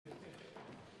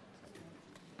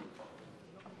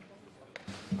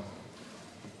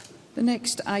The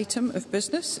next item of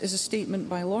business is a statement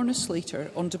by Lorna Slater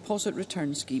on deposit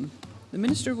return scheme. The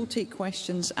Minister will take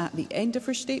questions at the end of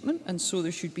her statement, and so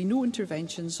there should be no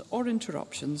interventions or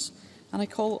interruptions. And I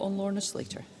call on Lorna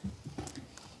Slater.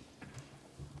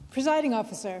 Presiding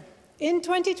Officer, in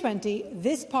 2020,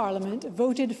 this Parliament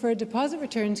voted for a deposit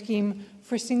return scheme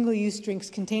for single-use drinks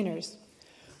containers,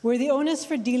 where the onus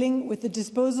for dealing with the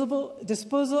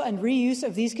disposal and reuse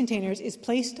of these containers is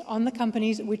placed on the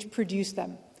companies which produce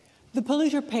them. The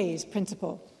polluter pays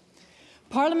principle.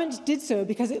 Parliament did so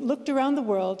because it looked around the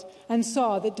world and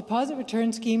saw that deposit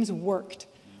return schemes worked,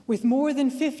 with more than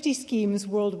 50 schemes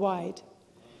worldwide.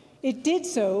 It did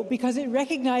so because it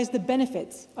recognised the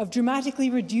benefits of dramatically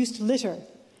reduced litter,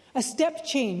 a step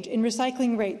change in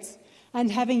recycling rates,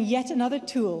 and having yet another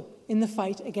tool in the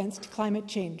fight against climate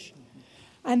change.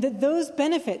 And that those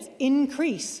benefits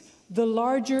increase the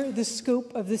larger the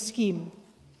scope of the scheme.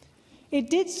 It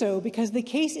did so because the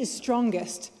case is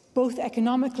strongest, both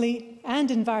economically and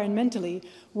environmentally,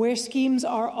 where schemes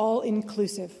are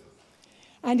all-inclusive.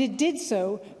 And it did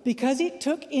so because it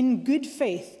took in good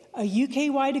faith a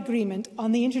UK-wide agreement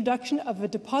on the introduction of a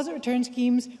deposit return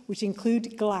schemes which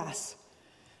include glass.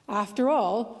 After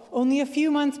all, only a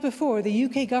few months before, the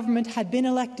UK government had been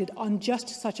elected on just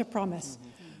such a promise.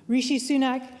 Rishi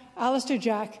Sunak, Alistair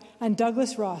Jack and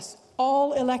Douglas Ross,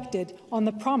 all elected on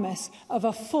the promise of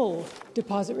a full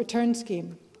deposit return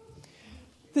scheme.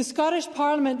 The Scottish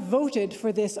Parliament voted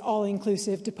for this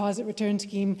all-inclusive deposit return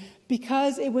scheme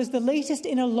because it was the latest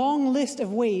in a long list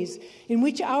of ways in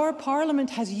which our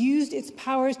Parliament has used its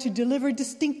powers to deliver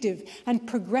distinctive and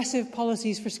progressive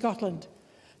policies for Scotland.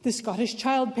 The Scottish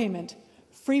Child Payment,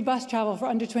 free bus travel for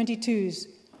under-22s,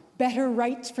 better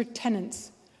rights for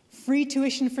tenants, free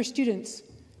tuition for students,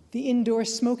 the indoor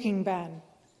smoking ban.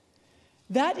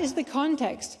 That is the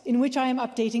context in which I am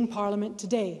updating Parliament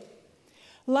today.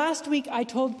 Last week, I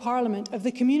told Parliament of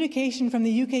the communication from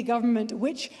the UK government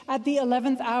which, at the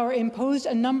 11th hour, imposed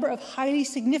a number of highly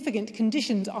significant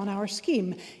conditions on our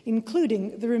scheme,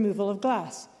 including the removal of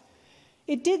glass.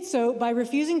 It did so by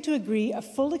refusing to agree a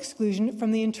full exclusion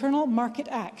from the Internal Market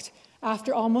Act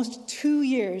after almost 2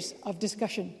 years of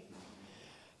discussion.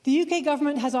 The UK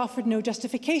government has offered no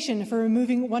justification for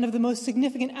removing one of the most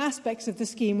significant aspects of the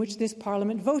scheme which this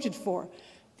Parliament voted for,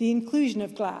 the inclusion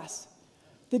of glass.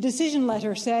 The decision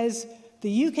letter says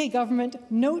the UK government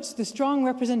notes the strong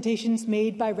representations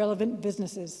made by relevant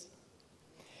businesses.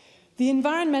 The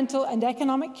environmental and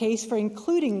economic case for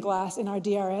including glass in our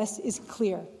DRS is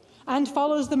clear and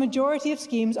follows the majority of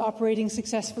schemes operating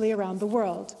successfully around the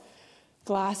world.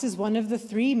 Glass is one of the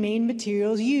 3 main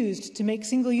materials used to make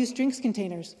single-use drinks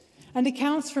containers and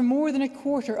accounts for more than a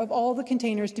quarter of all the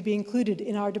containers to be included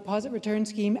in our deposit return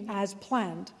scheme as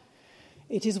planned.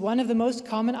 It is one of the most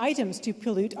common items to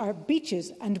pollute our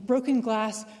beaches, and broken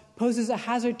glass poses a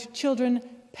hazard to children,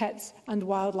 pets and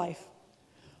wildlife.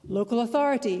 Local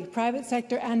authority, private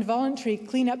sector and voluntary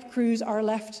clean-up crews are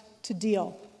left to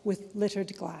deal with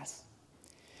littered glass.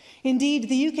 Indeed,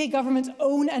 the UK government's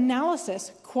own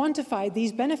analysis quantified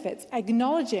these benefits,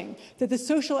 acknowledging that the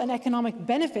social and economic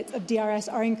benefits of DRS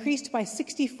are increased by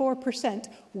 64%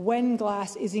 when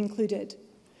glass is included.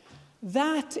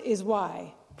 That is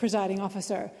why, Presiding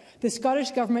Officer, the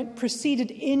Scottish Government proceeded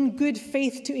in good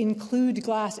faith to include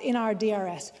glass in our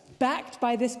DRS, backed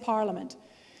by this Parliament.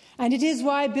 And it is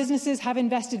why businesses have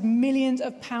invested millions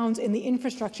of pounds in the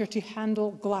infrastructure to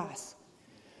handle glass.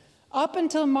 Up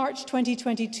until March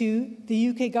 2022, the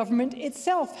UK government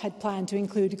itself had planned to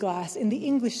include glass in the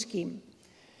English scheme.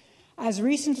 As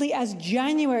recently as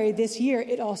January this year,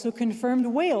 it also confirmed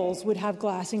Wales would have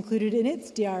glass included in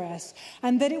its DRS,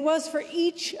 and that it was for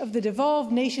each of the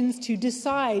devolved nations to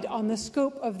decide on the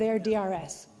scope of their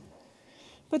DRS.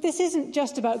 But this isn't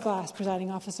just about glass,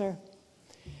 Presiding Officer.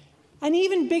 An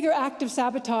even bigger act of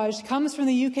sabotage comes from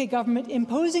the UK government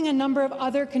imposing a number of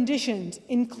other conditions,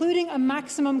 including a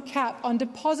maximum cap on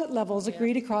deposit levels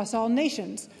agreed across all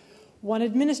nations, one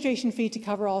administration fee to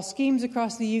cover all schemes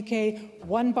across the UK,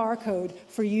 one barcode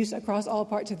for use across all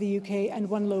parts of the UK, and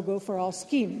one logo for all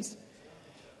schemes.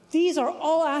 These are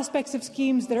all aspects of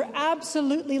schemes that are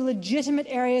absolutely legitimate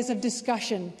areas of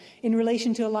discussion in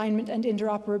relation to alignment and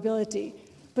interoperability.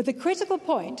 But the critical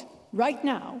point, right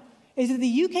now, is that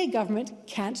the UK government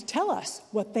can't tell us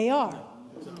what they are,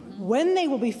 when they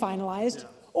will be finalised,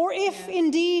 or if,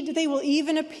 indeed, they will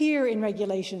even appear in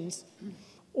regulations,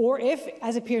 or if,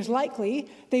 as appears likely,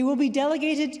 they will be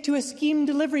delegated to a scheme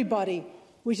delivery body,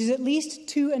 which is at least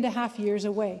 2.5 years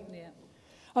away,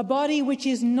 a body which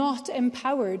is not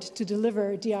empowered to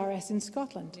deliver DRS in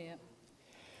Scotland.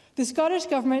 The Scottish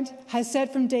Government has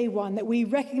said from day one that we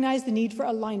recognise the need for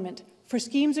alignment, for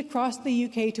schemes across the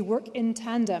UK to work in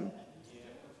tandem.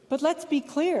 But let's be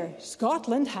clear,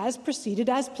 Scotland has proceeded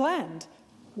as planned.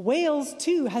 Wales,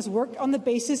 too, has worked on the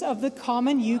basis of the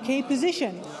common UK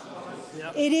position.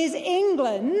 It is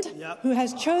England who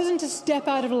has chosen to step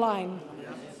out of line.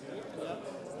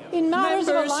 In matters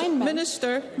of alignment...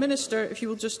 Minister, if you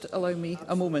will just allow me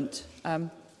a moment.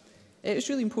 It is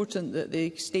really important that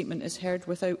the statement is heard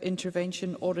without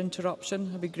intervention or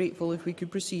interruption. I'd be grateful if we could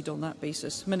proceed on that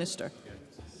basis. Minister.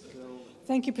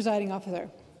 Thank you, Presiding Officer.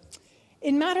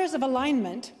 In matters of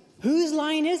alignment, whose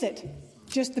line is it?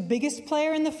 Just the biggest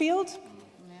player in the field?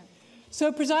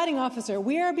 So, Presiding Officer,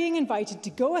 we are being invited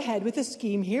to go ahead with a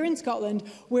scheme here in Scotland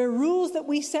where rules that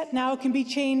we set now can be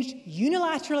changed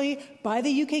unilaterally by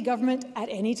the UK Government at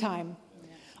any time.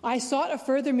 I sought a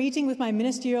further meeting with my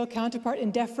ministerial counterpart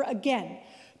in DEFRA again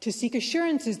to seek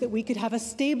assurances that we could have a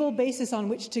stable basis on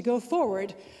which to go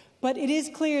forward, but it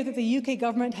is clear that the UK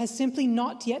Government has simply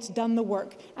not yet done the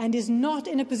work and is not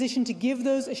in a position to give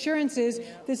those assurances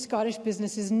that Scottish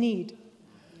businesses need.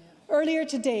 Earlier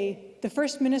today, the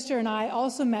First Minister and I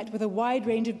also met with a wide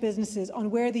range of businesses on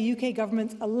where the UK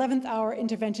Government's 11th hour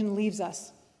intervention leaves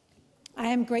us. I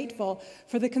am grateful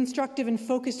for the constructive and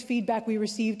focused feedback we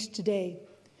received today.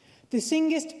 The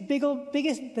single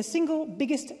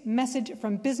biggest message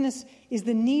from business is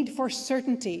the need for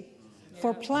certainty,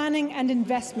 for planning and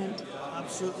investment.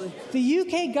 Absolutely. The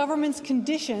UK Government's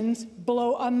conditions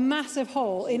blow a massive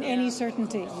hole in any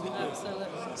certainty. Absolutely.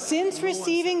 Since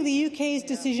receiving the UK's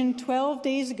decision 12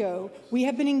 days ago, we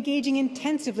have been engaging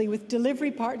intensively with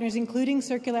delivery partners, including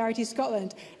Circularity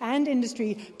Scotland and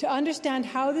industry, to understand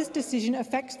how this decision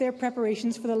affects their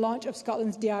preparations for the launch of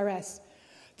Scotland's DRS.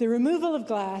 The removal of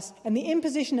glass and the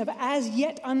imposition of as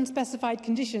yet unspecified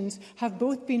conditions have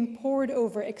both been pored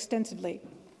over extensively.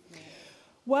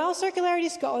 While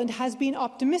Circularity Scotland has been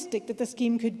optimistic that the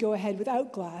scheme could go ahead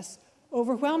without glass,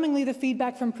 overwhelmingly the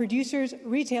feedback from producers,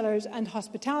 retailers and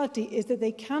hospitality is that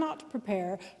they cannot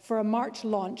prepare for a March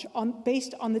launch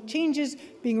based on the changes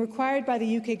being required by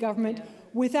the UK Government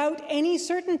without any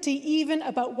certainty even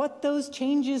about what those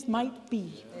changes might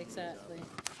be. Exactly.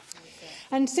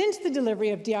 And since the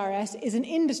delivery of DRS is an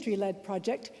industry-led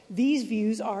project, these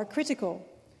views are critical.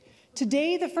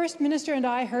 Today, the First Minister and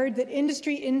I heard that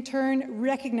industry in turn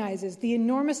recognises the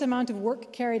enormous amount of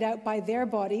work carried out by their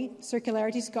body,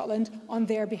 Circularity Scotland, on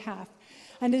their behalf,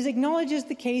 and it acknowledges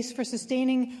the case for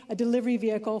sustaining a delivery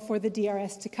vehicle for the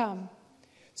DRS to come.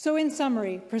 So, in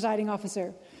summary, Presiding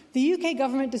Officer, the UK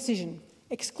Government decision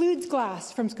excludes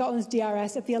glass from Scotland's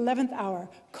DRS at the 11th hour,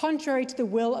 contrary to the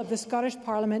will of the Scottish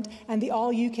Parliament and the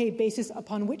all-UK basis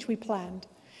upon which we planned.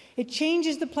 It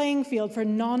changes the playing field for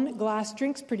non-glass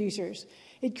drinks producers.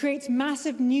 It creates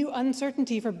massive new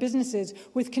uncertainty for businesses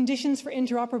with conditions for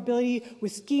interoperability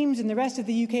with schemes in the rest of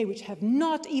the UK which have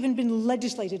not even been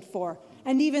legislated for,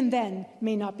 and even then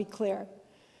may not be clear.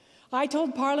 I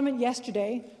told Parliament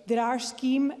yesterday that our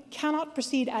scheme cannot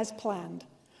proceed as planned.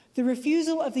 The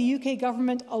refusal of the UK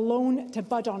Government alone to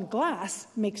budge on glass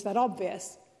makes that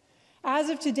obvious. As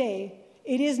of today,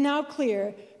 it is now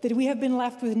clear that we have been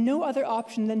left with no other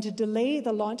option than to delay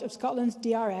the launch of Scotland's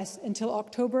DRS until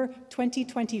October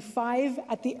 2025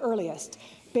 at the earliest,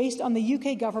 based on the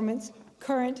UK Government's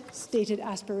current stated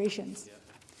aspirations.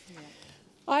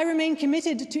 I remain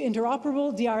committed to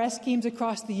interoperable DRS schemes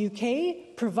across the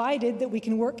UK, provided that we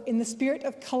can work in the spirit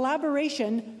of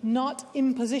collaboration, not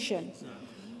imposition.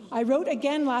 I wrote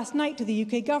again last night to the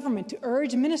UK Government to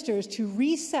urge ministers to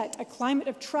reset a climate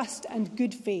of trust and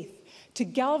good faith, to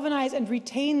galvanise and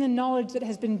retain the knowledge that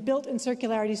has been built in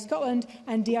Circularity Scotland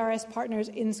and DRS partners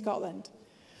in Scotland.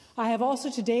 I have also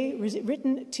today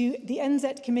written to the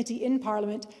NZ Committee in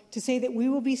Parliament to say that we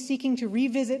will be seeking to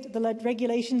revisit the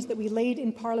regulations that we laid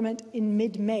in Parliament in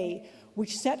mid-May,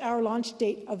 which set our launch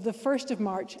date of the 1st of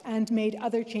March and made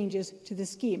other changes to the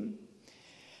scheme.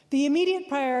 The immediate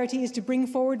priority is to bring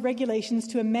forward regulations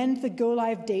to amend the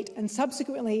go-live date, and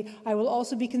subsequently I will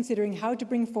also be considering how to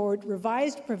bring forward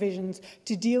revised provisions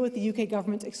to deal with the UK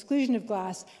Government's exclusion of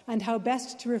glass and how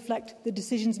best to reflect the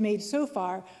decisions made so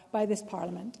far by this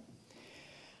Parliament.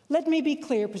 Let me be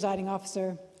clear, Presiding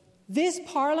Officer. This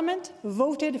Parliament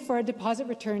voted for a deposit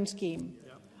return scheme.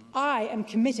 I am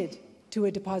committed to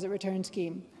a deposit return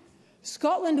scheme.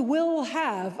 Scotland will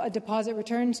have a deposit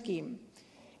return scheme.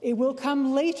 It will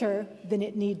come later than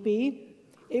it need be.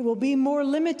 It will be more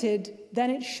limited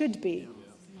than it should be.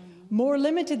 More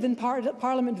limited than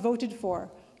Parliament voted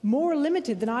for. More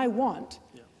limited than I want.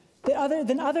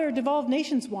 Than other devolved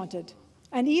nations wanted.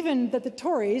 And even that the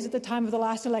Tories at the time of the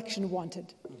last election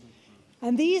wanted.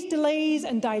 And these delays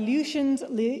and dilutions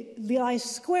lie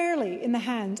squarely in the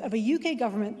hands of a UK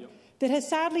Government that has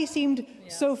sadly seemed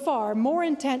so far more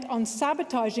intent on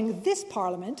sabotaging this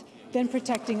Parliament than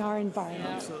protecting our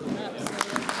environment.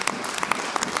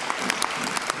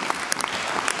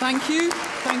 Thank you.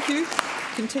 Thank you.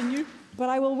 Continue. But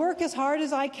I will work as hard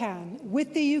as I can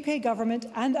with the UK Government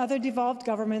and other devolved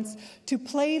governments to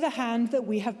play the hand that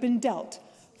we have been dealt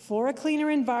for a cleaner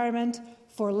environment,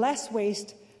 for less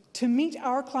waste, to meet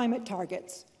our climate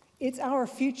targets. It's our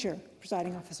future,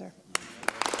 Presiding Officer.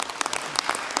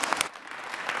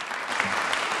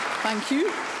 Thank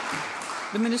you.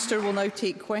 The Minister will now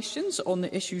take questions on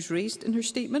the issues raised in her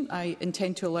statement. I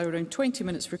intend to allow around 20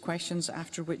 minutes for questions,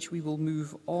 after which we will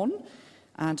move on.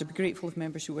 And I'd be grateful if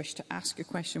members who wish to ask a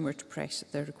question were to press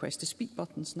their request to speak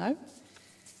buttons now.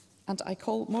 And I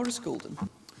call Maurice Golden.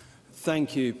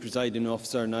 Thank you, Presiding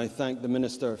Officer, and I thank the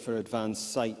Minister for advance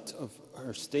sight of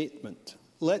her statement.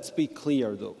 Let's be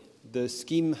clear, though. The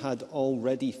scheme had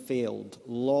already failed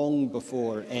long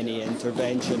before any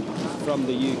intervention from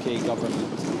the UK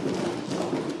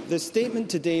Government. The statement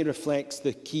today reflects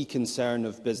the key concern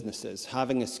of businesses,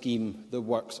 having a scheme that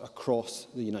works across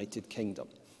the United Kingdom.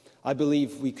 I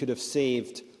believe we could have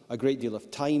saved a great deal of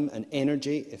time and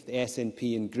energy if the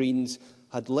SNP and Greens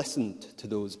had listened to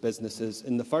those businesses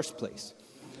in the first place.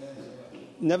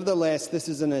 Nevertheless, this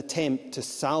is an attempt to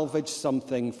salvage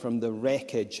something from the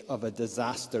wreckage of a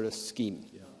disastrous scheme.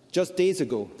 Just days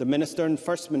ago, the Minister and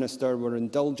First Minister were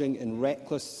indulging in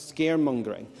reckless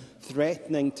scaremongering,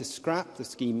 threatening to scrap the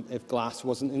scheme if glass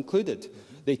wasn't included.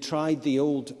 They tried the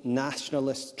old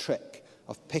nationalist trick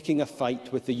of picking a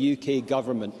fight with the UK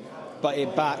Government, but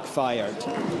it backfired.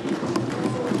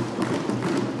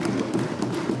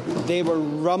 They were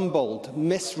rumbled,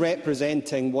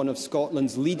 misrepresenting one of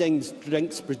Scotland's leading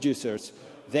drinks producers.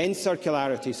 Then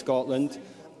Circularity Scotland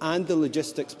and the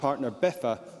logistics partner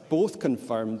Biffa both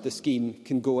confirmed the scheme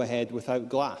can go ahead without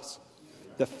glass.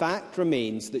 The fact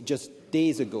remains that just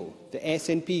days ago, the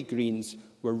SNP Greens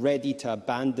were ready to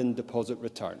abandon deposit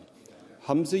return.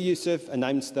 Humza Yousaf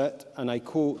announced that, and I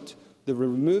quote, "The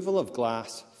removal of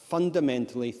glass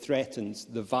fundamentally threatens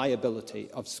the viability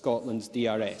of Scotland's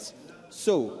DRS."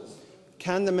 So,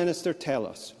 can the Minister tell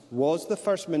us, was the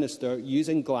First Minister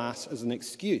using glass as an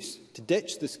excuse to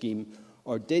ditch the scheme,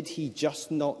 or did he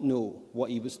just not know what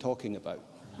he was talking about?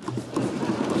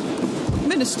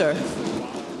 Minister.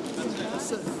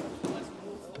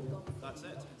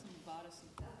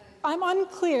 I'm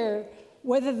unclear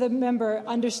whether the member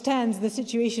understands the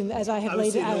situation as I have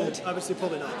laid it out. Obviously,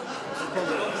 probably not.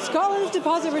 Scotland's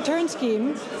deposit return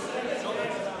scheme,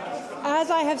 as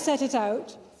I have set it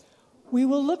out, we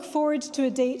will look forward to a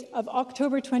date of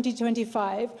October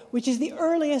 2025, which is the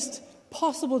earliest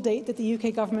possible date that the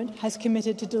UK Government has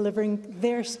committed to delivering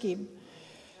their scheme.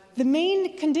 The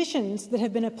main conditions that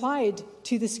have been applied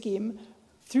to the scheme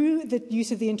through the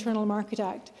use of the Internal Market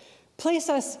Act place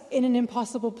us in an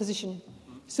impossible position,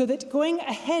 so that going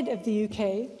ahead of the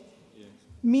UK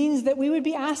means that we would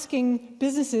be asking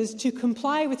businesses to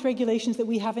comply with regulations that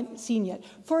we haven't seen yet.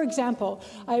 For example,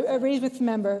 I raised with the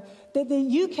member that the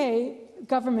UK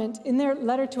Government, in their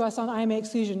letter to us on IMA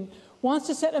exclusion, wants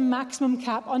to set a maximum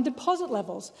cap on deposit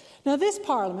levels. Now, this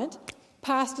Parliament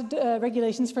passed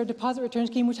regulations for a deposit return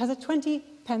scheme which has a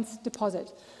 20p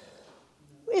deposit.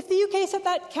 If the UK set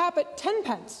that cap at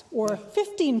 10p or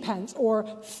 15p or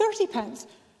 30p,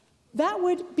 that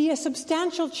would be a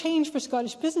substantial change for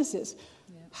Scottish businesses.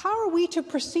 How are we to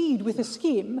proceed with a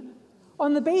scheme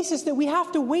on the basis that we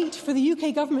have to wait for the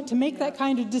UK Government to make that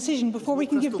kind of decision before we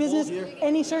can give business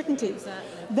any certainty?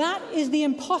 Exactly. That is the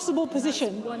impossible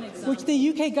position which the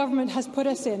UK Government has put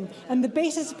us in, and the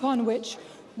basis upon which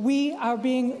we are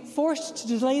being forced to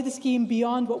delay the scheme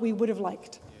beyond what we would have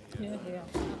liked.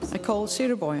 I call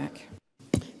Sarah Boyack.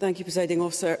 Thank you, Presiding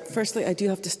Officer. Firstly, I do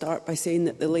have to start by saying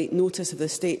that the late notice of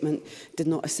this statement did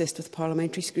not assist with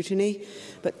parliamentary scrutiny.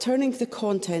 But turning to the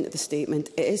content of the statement,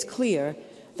 it is clear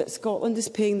that Scotland is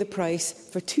paying the price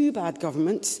for two bad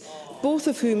governments, both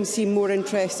of whom seem more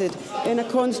interested in a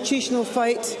constitutional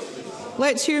fight.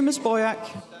 Let's hear Ms Boyack.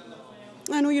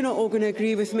 I know you're not all going to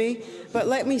agree with me, but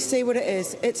let me say what it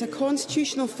is. It's a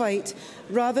constitutional fight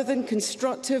rather than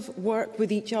constructive work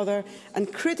with each other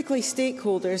and critically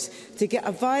stakeholders to get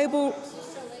a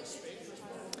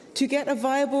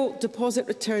viable deposit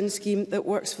return scheme that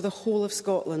works for the whole of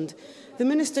Scotland. The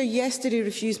Minister yesterday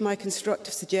refused my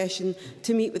constructive suggestion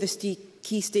to meet with the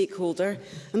key stakeholder,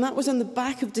 and that was on the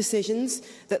back of decisions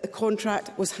that the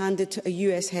contract was handed to a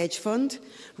US hedge fund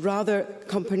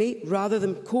company rather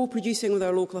than co-producing with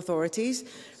our local authorities,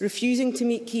 refusing to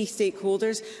meet key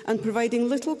stakeholders and providing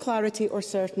little clarity or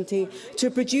certainty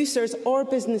to producers or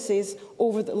businesses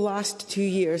over the last 2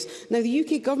 years. Now, the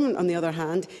UK Government, on the other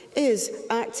hand, is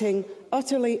acting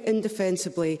utterly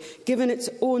indefensibly, given its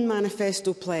own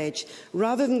manifesto pledge,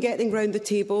 rather than getting round the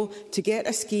table to get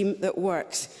a scheme that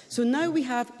works. So now we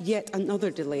have yet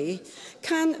another delay.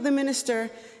 Can the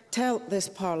Minister tell this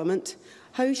Parliament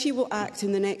how she will act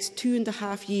in the next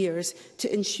 2.5 years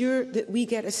to ensure that we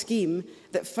get a scheme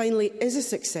that finally is a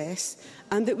success,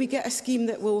 and that we get a scheme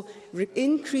that will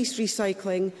increase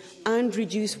recycling and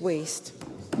reduce waste?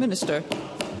 Minister.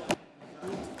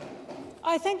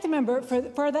 I thank the member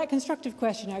for that constructive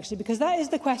question, actually, because that is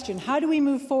the question. How do we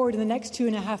move forward in the next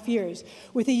 2.5 years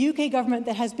with a UK government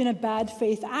that has been a bad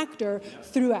faith actor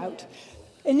throughout?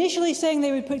 Initially saying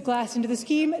they would put glass into the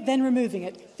scheme, then removing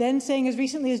it. Then saying as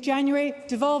recently as January,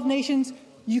 devolved nations,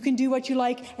 you can do what you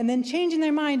like, and then changing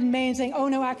their mind in May and saying, oh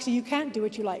no, actually you can't do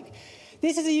what you like.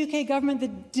 This is a UK government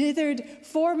that dithered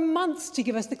for months to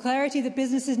give us the clarity that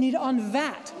businesses need on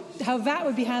VAT, how VAT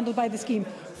would be handled by the scheme.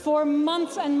 For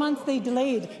months and months they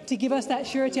delayed to give us that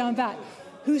surety on VAT,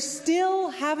 who still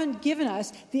haven't given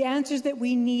us the answers that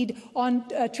we need on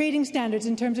trading standards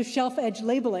in terms of shelf-edge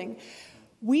labelling.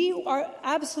 We are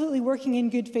absolutely working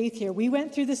in good faith here. We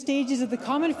went through the stages of the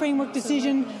Common Framework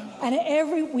Decision,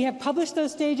 and we have published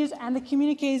those stages and the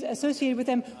communiques associated with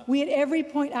them. We at every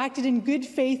point acted in good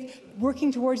faith,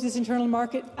 working towards this Internal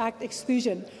Market Act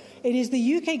exclusion. It is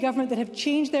the UK government that have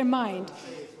changed their mind.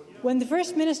 When the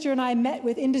First Minister and I met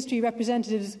with industry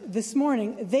representatives this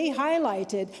morning, they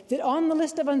highlighted that on the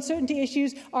list of uncertainty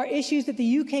issues are issues that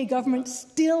the UK government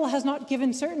still has not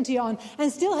given certainty on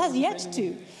and still has yet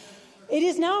to. It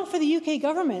is now for the UK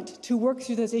government to work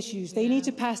through those issues. They need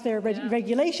to pass their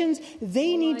regulations.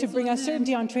 They need to bring us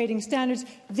certainty on trading standards.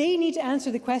 They need to answer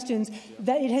the questions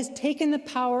that it has taken the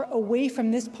power away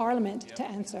from this Parliament to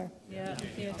answer.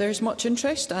 There's much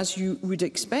interest, as you would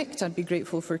expect. I'd be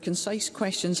grateful for concise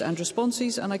questions and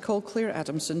responses, and I call Claire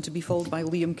Adamson to be followed by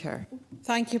Liam Kerr.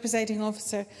 Thank you, Presiding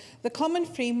Officer. The common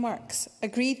frameworks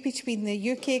agreed between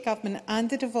the UK Government and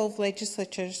the devolved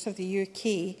legislatures of the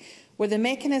UK were the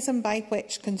mechanism by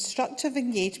which constructive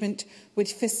engagement would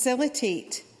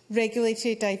facilitate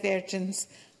regulatory divergence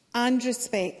and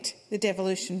respect the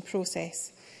devolution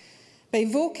process. By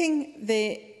invoking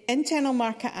the Internal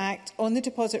Market Act on the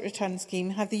Deposit Return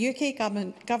Scheme, have the UK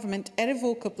Government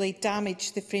irrevocably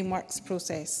damaged the frameworks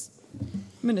process?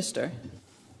 Minister.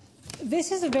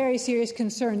 This is a very serious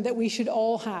concern that we should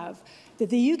all have, that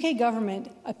the UK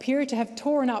government appear to have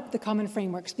torn up the common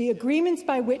frameworks, the agreements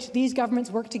by which these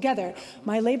governments work together.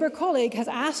 My Labour colleague has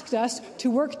asked us to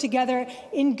work together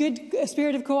in good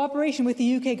spirit of cooperation with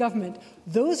the UK government.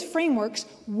 Those frameworks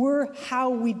were how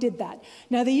we did that.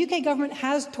 Now, the UK government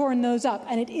has torn those up,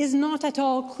 and it is not at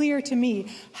all clear to me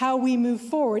how we move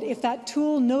forward if that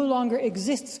tool no longer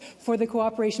exists for the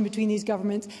cooperation between these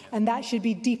governments, and that should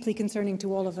be deeply concerning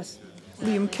to all of us.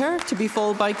 Liam Kerr, to be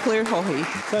followed by Claire Haughey.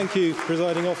 Thank you,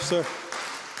 Presiding Officer.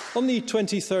 On the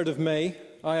 23rd of May,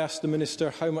 I asked the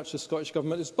Minister how much the Scottish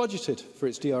Government has budgeted for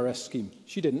its DRS scheme.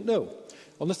 She didn't know.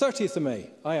 On the 30th of May,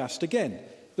 I asked again.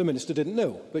 The Minister didn't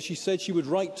know, but she said she would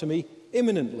write to me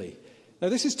imminently. Now,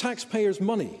 this is taxpayers'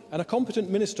 money, and a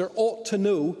competent minister ought to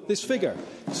know this figure.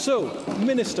 So,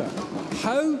 Minister,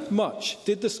 how much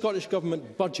did the Scottish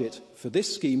Government budget for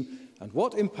this scheme, and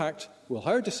what impact will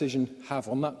her decision have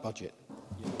on that budget?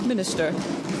 Minister.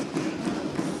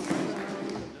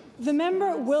 The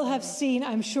member will have seen,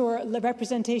 I'm sure,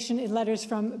 representation in letters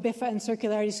from BIFA and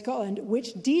Circularity Scotland,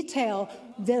 which detail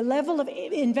the level of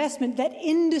investment that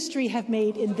industry have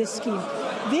made in this scheme.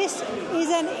 This is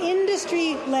an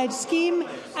industry-led scheme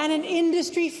and an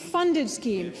industry-funded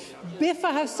scheme.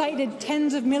 BIFA have cited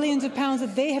tens of millions of pounds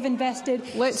that they have invested.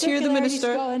 Let's hear the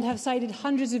Minister. Scotland have cited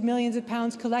hundreds of millions of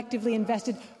pounds collectively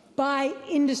invested by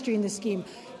industry in this scheme.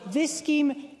 This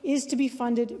scheme is to be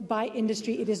funded by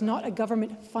industry. It is not a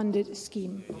government-funded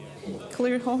scheme.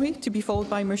 Claire Haughey, to be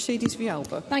followed by Mercedes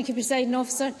Vialba. Thank you, Presiding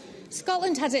Officer.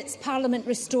 Scotland had its Parliament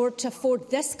restored to afford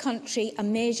this country a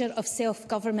measure of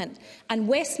self-government, and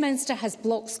Westminster has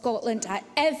blocked Scotland at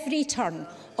every turn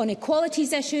on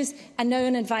equalities issues and now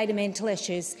on environmental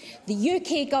issues. The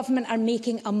UK Government are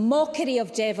making a mockery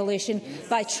of devolution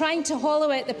by trying to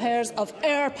hollow out the powers of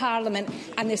our Parliament,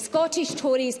 and the Scottish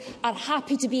Tories are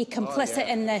happy to be complicit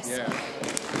in this.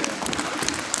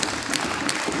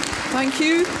 Thank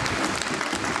you.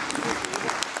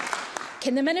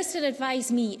 Can the Minister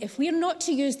advise me, if we are not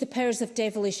to use the powers of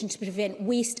devolution to prevent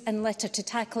waste and litter to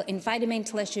tackle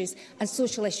environmental issues and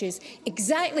social issues,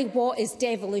 exactly what is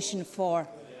devolution for?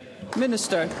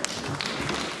 Minister.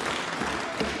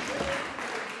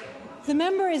 The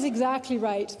member is exactly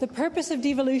right. The purpose of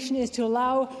devolution is to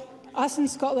allow us in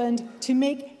Scotland to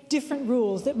make different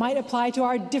rules that might apply to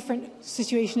our different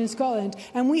situation in Scotland.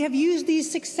 And we have used these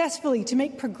successfully to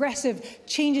make progressive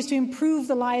changes to improve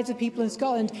the lives of people in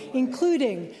Scotland,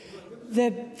 including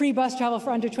the free bus travel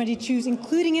for under-22s,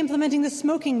 including implementing the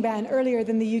smoking ban earlier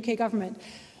than the UK government.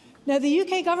 Now, the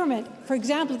UK government, for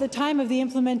example, at the time of the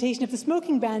implementation of the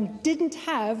smoking ban, didn't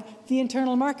have the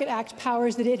Internal Market Act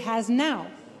powers that it has now.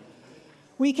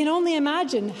 We can only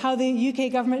imagine how the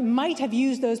UK government might have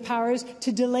used those powers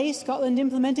to delay Scotland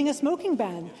implementing a smoking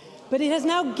ban. But it has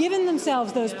now given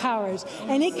themselves those powers,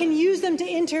 and it can use them to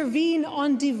intervene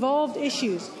on devolved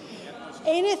issues.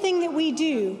 Anything that we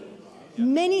do,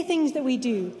 many things that we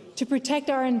do to protect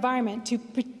our environment,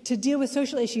 to deal with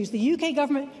social issues, the UK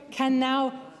government can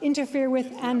now interfere with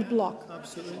and block.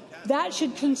 Absolutely. That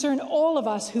should concern all of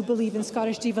us who believe in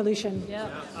Scottish devolution. Yeah.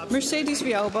 Mercedes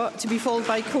Villalba, to be followed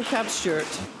by CoCab Stewart.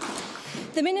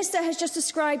 The Minister has just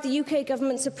described the UK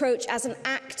government's approach as an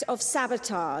act of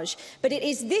sabotage, but it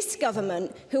is this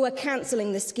government who are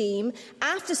cancelling the scheme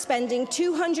after spending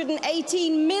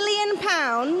 £218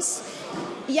 million.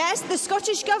 Yes, the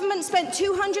Scottish Government spent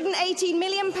 £218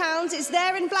 million. It's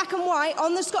there in black and white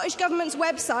on the Scottish Government's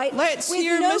website. Let's with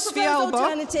hear no Ms. proposed Villalba.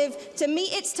 alternative to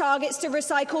meet its targets to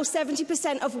recycle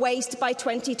 70% of waste by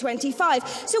 2025.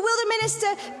 So will the Minister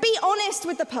be honest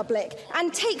with the public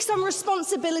and take some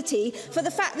responsibility for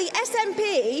the fact the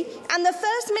SNP and the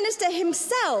First Minister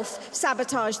himself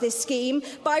sabotaged this scheme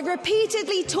by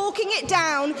repeatedly talking it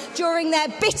down during their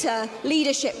bitter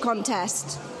leadership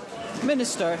contest?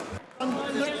 Minister.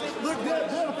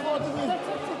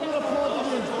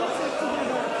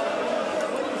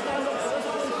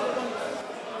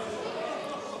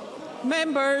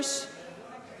 Members,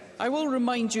 I will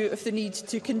remind you of the need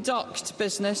to conduct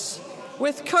business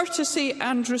with courtesy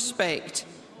and respect.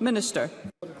 Minister.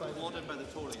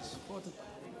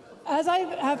 As I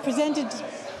have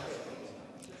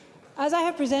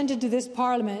presented to this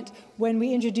Parliament when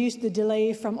we introduced the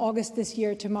delay from August this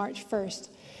year to March 1st,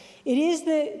 it is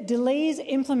the delays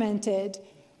implemented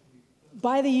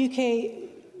by the UK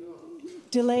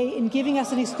delay in giving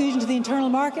us an exclusion to the Internal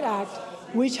Market Act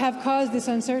which have caused this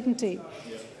uncertainty.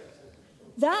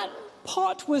 That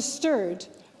pot was stirred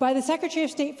by the Secretary of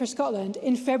State for Scotland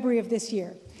in February of this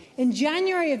year. In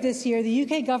January of this year, the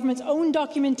UK government's own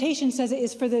documentation says it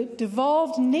is for the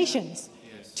devolved nations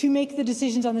to make the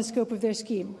decisions on the scope of their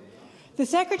scheme. The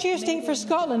Secretary of State for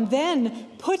Scotland then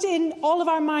put in all of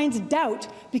our minds doubt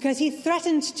because he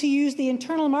threatened to use the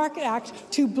Internal Market Act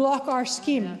to block our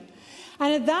scheme.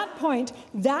 And at that point,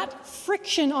 that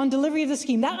friction on delivery of the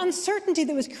scheme, that uncertainty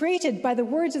that was created by the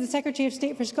words of the Secretary of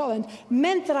State for Scotland,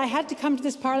 meant that I had to come to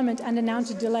this Parliament and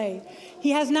announce a delay. He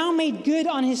has now made good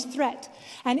on his threat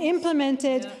and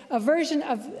implemented a version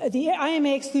of the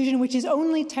IMA exclusion which is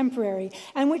only temporary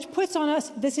and which puts on us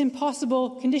this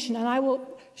impossible condition. And I will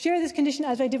share this condition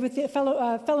as I did with the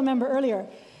fellow member earlier.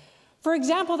 For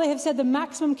example, they have said the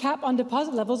maximum cap on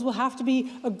deposit levels will have to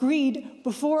be agreed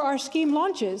before our scheme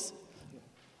launches.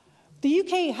 The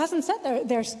UK hasn't set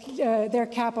their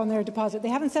cap on their deposit. They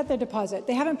haven't set their deposit.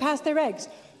 They haven't passed their regs.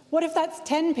 What if that's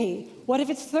 10p? What if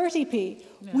it's 30p?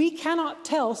 No. We cannot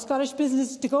tell Scottish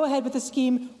businesses to go ahead with the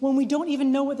scheme when we don't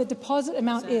even know what the deposit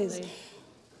amount is.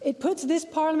 It puts this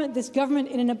Parliament, this government,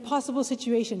 in an impossible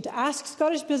situation to ask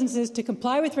Scottish businesses to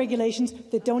comply with regulations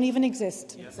that don't even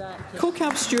exist. Exactly.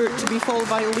 CoCab Stewart, to be followed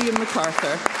by Liam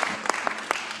MacArthur.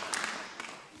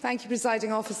 Thank you,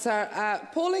 Presiding Officer.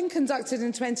 Polling conducted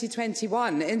in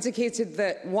 2021 indicated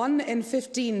that 1 in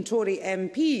 15 Tory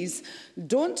MPs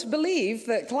don't believe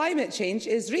that climate change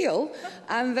is real,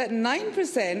 and that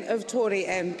 9% of Tory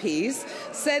MPs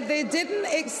said they didn't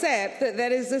accept that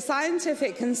there is a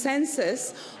scientific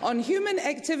consensus on human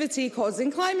activity causing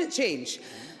climate change.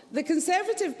 The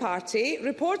Conservative Party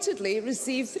reportedly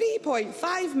received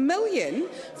 £3.5 million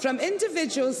from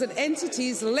individuals and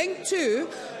entities linked to,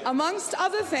 amongst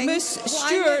other things, Ms.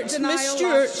 Stewart,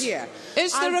 last year.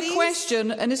 Is there a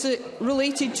question, and is it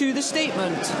related to the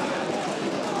statement?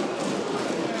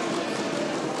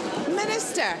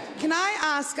 Minister, can I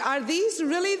ask, are these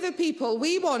really the people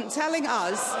we want telling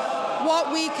us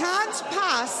what we can't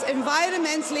pass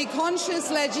environmentally conscious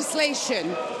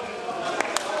legislation?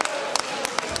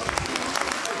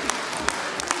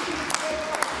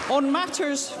 On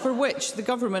matters for which the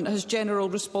government has general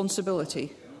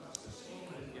responsibility.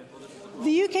 The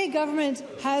The UK government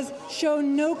has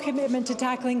shown no commitment to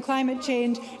tackling climate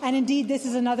change, and indeed this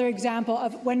is another example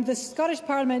of when the Scottish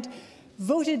Parliament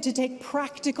voted to take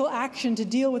practical action to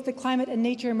deal with the climate and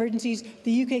nature emergencies,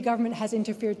 the UK government has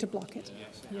interfered to block it.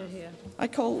 I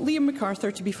call Liam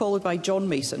MacArthur to be followed by John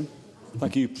Mason.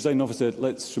 Thank you, Presiding Officer.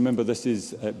 Let's remember this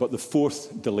is but the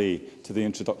fourth delay to the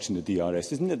introduction of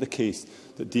DRS. Isn't it the case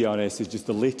that DRS is just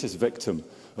the latest victim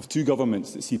of two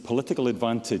governments that see political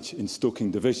advantage in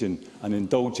stoking division and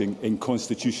indulging in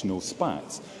constitutional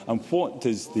spats? And what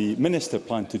does the Minister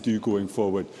plan to do going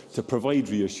forward to provide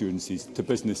reassurances to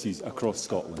businesses across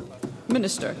Scotland?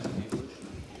 Minister.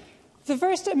 The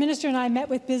First Minister and I met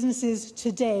with businesses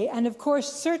today, and of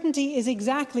course certainty is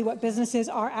exactly what businesses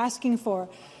are asking for.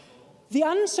 The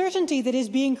uncertainty that is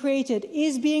being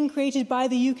created by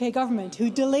the UK government, who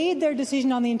delayed their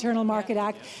decision on the Internal Market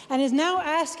Act and is now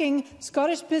asking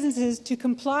Scottish businesses to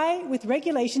comply with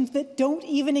regulations that don't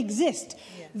even exist.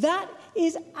 Yeah. That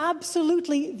is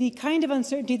absolutely the kind of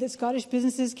uncertainty that Scottish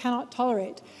businesses cannot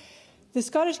tolerate. The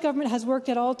Scottish Government has worked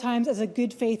at all times as a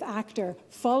good faith actor,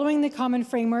 following the common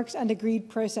frameworks and agreed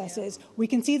processes. We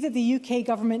can see that the UK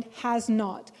Government has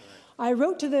not. I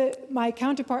wrote to my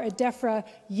counterpart at DEFRA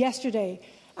yesterday,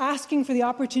 asking for the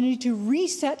opportunity to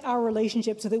reset our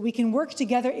relationship so that we can work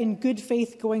together in good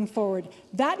faith going forward.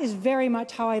 That is very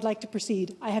much how I'd like to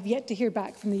proceed. I have yet to hear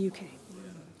back from the UK.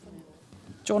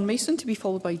 John Mason, to be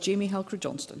followed by Jamie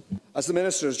Halker-Johnston. As the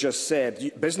Minister has just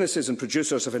said, businesses and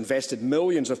producers have invested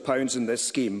millions of pounds in this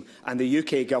scheme, and the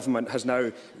UK Government has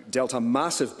now dealt a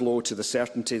massive blow to the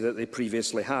certainty that they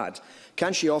previously had.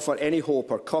 Can she offer any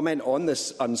hope or comment on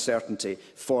this uncertainty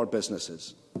for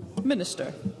businesses?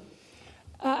 Minister.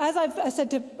 As I've said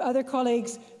to other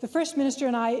colleagues, the First Minister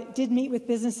and I did meet with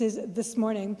businesses this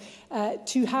morning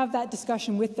to have that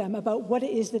discussion with them about what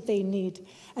it is that they need.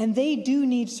 And they do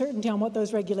need certainty on what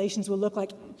those regulations will look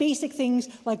like. Basic things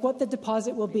like what the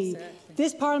deposit will be.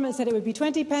 This Parliament said it would be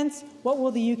 20 pence. What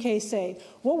will the UK say?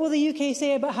 What will the UK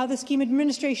say about how the scheme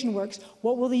administration works?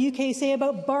 What will the UK say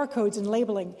about barcodes and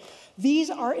labelling?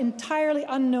 These are entirely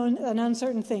unknown and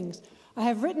uncertain things. I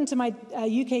have written to my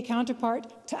UK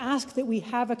counterpart to ask that we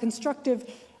have a constructive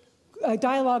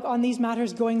dialogue on these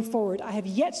matters going forward. I have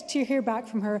yet to hear back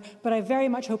from her, but I very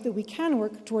much hope that we can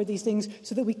work toward these things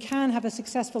so that we can have a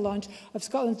successful launch of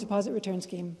Scotland's deposit return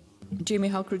scheme. Jamie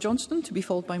Halker-Johnston, to be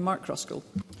followed by Mark Ruskell.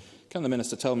 Can the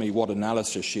Minister tell me what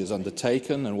analysis she has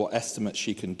undertaken and what estimates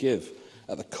she can give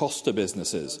at the cost to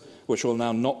businesses, which will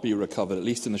now not be recovered, at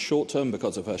least in the short term,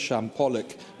 because of her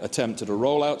shambolic attempt at a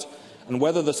rollout, and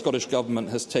whether the Scottish Government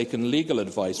has taken legal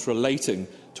advice relating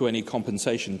to any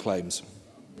compensation claims?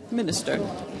 Minister.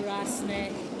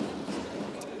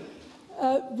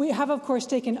 We have, of course,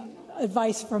 taken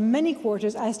advice from many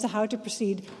quarters as to how to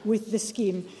proceed with the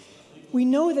scheme. We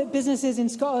know that businesses in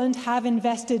Scotland have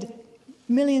invested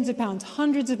millions of pounds,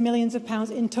 hundreds of millions of pounds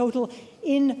in total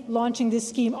in launching this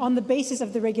scheme on the basis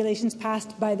of the regulations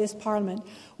passed by this Parliament.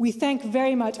 We thank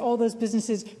very much all those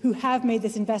businesses who have made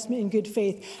this investment in good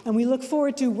faith, and we look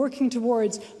forward to working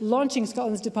towards launching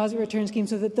Scotland's deposit return scheme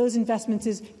so that those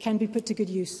investments can be put to good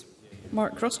use.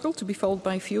 Mark Ruskell, to be followed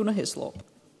by Fiona Hislop.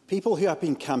 People who have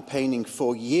been campaigning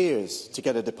for years to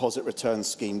get a deposit return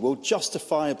scheme will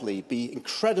justifiably be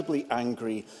incredibly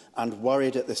angry and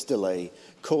worried at this delay,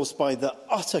 caused by the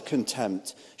utter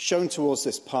contempt shown towards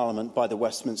this Parliament by the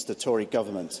Westminster Tory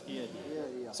government.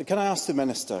 So can I ask the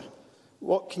Minister,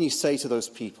 what can you say to those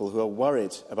people who are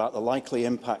worried about the likely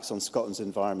impacts on Scotland's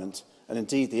environment and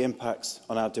indeed the impacts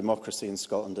on our democracy in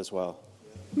Scotland as well?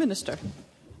 Minister.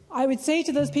 I would say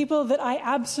to those people that I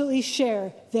absolutely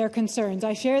share their concerns.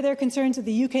 I share their concerns that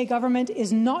the UK Government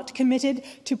is not committed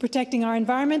to protecting our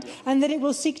environment and that it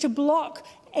will seek to block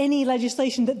any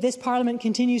legislation that this Parliament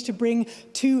continues to bring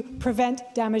to prevent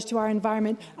damage to our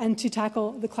environment and to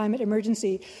tackle the climate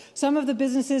emergency. Some of the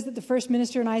businesses that the First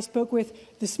Minister and I spoke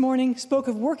with this morning spoke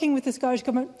of working with the Scottish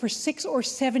Government for 6 or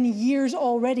 7 years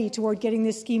already toward getting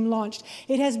this scheme launched.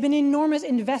 It has been enormous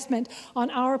investment on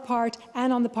our part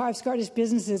and on the part of Scottish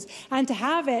businesses, and to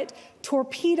have it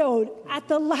torpedoed at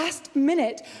the last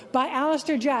minute by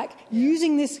Alistair Jack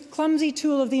using this clumsy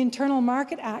tool of the Internal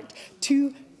Market Act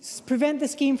to prevent the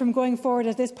scheme from going forward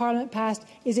as this Parliament passed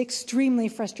is extremely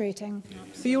frustrating.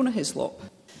 Fiona Hislop.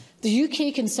 The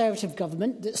UK Conservative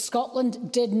Government that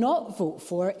Scotland did not vote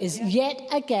for is yet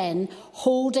again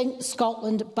holding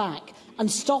Scotland back and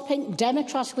stopping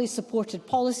democratically supported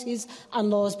policies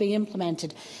and laws being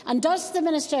implemented. And does the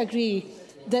Minister agree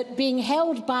that being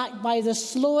held back by the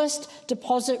slowest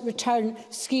deposit return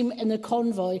scheme in the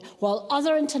convoy, while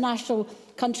other international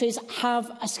countries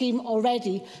have a scheme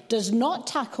already, does not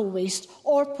tackle waste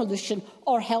or pollution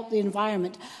or help the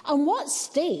environment? And what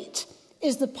state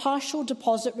is the partial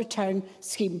deposit return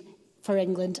scheme for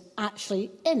England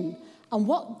actually in? And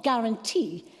what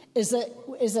guarantee is that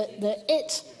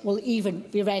it will even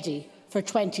be ready for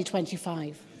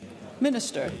 2025?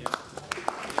 Minister.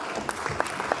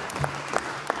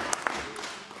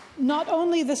 Not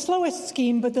only the slowest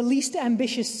scheme, but the least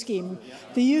ambitious scheme.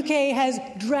 The UK has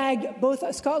dragged both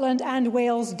Scotland and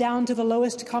Wales down to the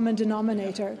lowest common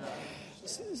denominator.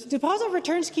 Deposit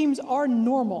return schemes are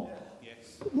normal.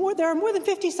 There are more than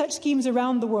 50 such schemes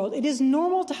around the world. It is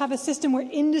normal to have a system where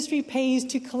industry pays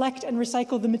to collect and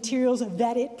recycle the materials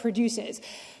that it produces.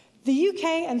 The UK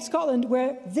and Scotland,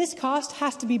 where this cost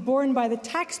has to be borne by the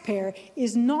taxpayer,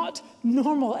 is not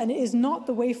normal, and it is not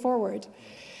the way forward.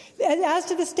 As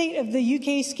to the state of the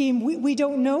UK scheme, we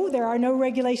don't know. There are no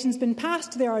regulations been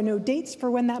passed. There are no dates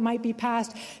for when that might be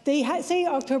passed. They say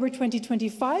October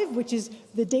 2025, which is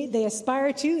the date they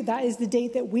aspire to. That is the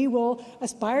date that we will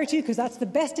aspire to, because that's the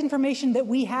best information that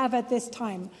we have at this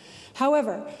time.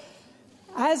 However,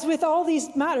 as with all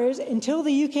these matters, until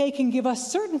the UK can give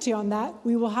us certainty on that,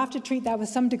 we will have to treat that with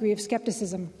some degree of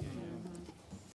scepticism.